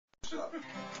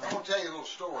I'm gonna tell you a little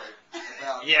story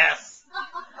about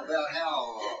about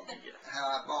how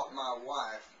I bought my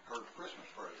wife her Christmas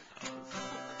present.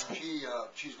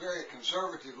 She's a very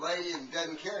conservative lady and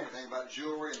doesn't care anything about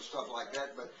jewelry and stuff like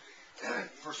that. But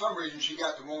for some reason, she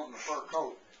got to wanting a fur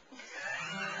coat.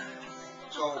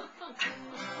 So,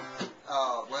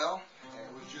 well,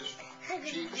 it was just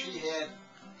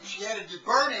she had a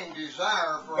burning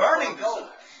desire for a fur coat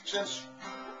since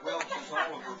all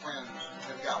of her friends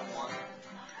have got one.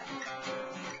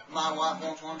 My wife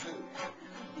wants one too.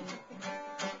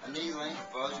 A knee-length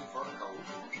fuzzy fur coat.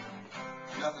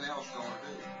 Nothing else gonna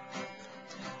do.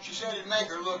 She said it'd make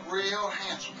her look real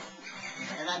handsome,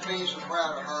 and I'd be so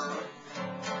proud of her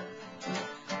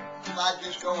if I'd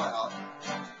just go out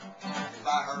and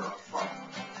buy her a fur.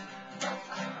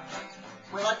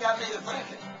 Well, that got me to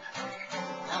thinking,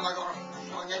 how am I gonna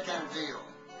swing that kind of deal?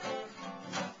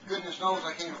 Goodness knows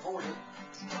I can't afford it.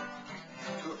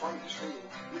 Too afraid to steal.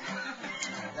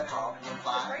 That problem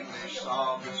finally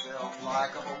solved itself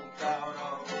like a bolt out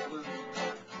of blue.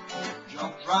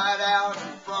 Jumped right out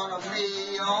in front of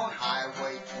me on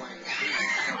Highway 22.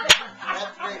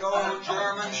 That big old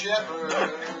German Shepherd,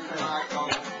 I call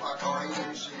RAC.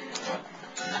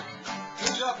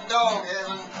 He's up in dog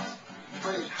heaven,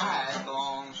 but his hide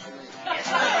belongs to me.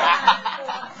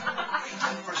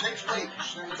 For 6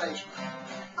 weeks in the basement.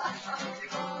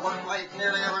 Worked late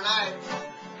nearly every night.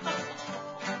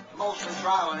 Mostly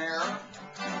trial and error,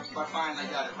 but finally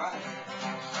got it right.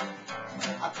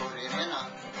 I put it in a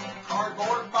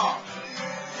cardboard box,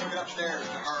 took it upstairs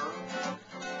to her.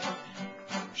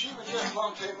 She was just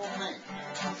plumb tickled pink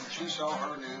when she saw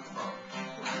her new fur.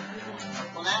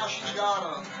 Well, now she's got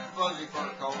a fuzzy fur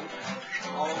coat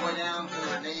all the way down to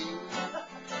her knees.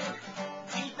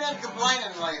 She's been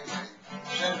complaining lately,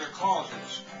 says her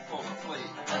closet's full of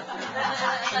fleas.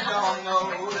 She don't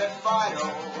know that Fido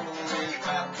is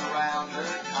wrapped around her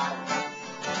tight.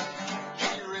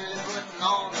 She's really putting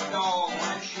on the dog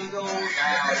when she goes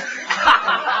out.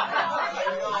 She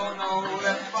don't know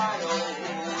that Fido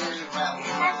is wrapped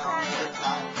around her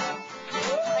tight.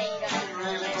 She's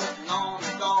really putting on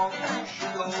the dog when she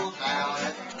goes out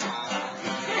at night.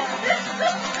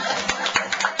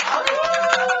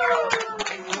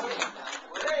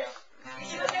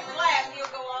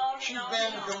 She's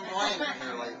been complaining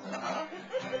here lately.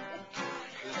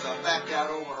 Since I backed out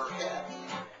over her cat.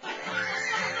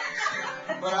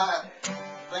 But I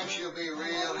think she'll be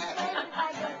real happy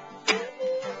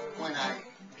when I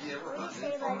give her a new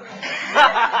fur.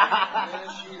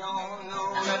 Yes, she don't know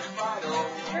that Fido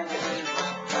is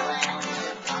wrapped around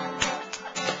her tight.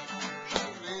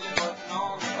 She's really putting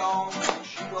on the dog when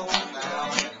she goes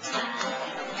out.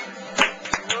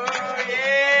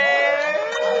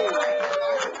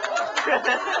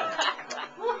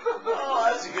 Oh,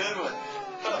 that's a good one.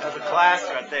 That's a class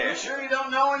right there. You sure you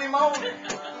don't know anymore?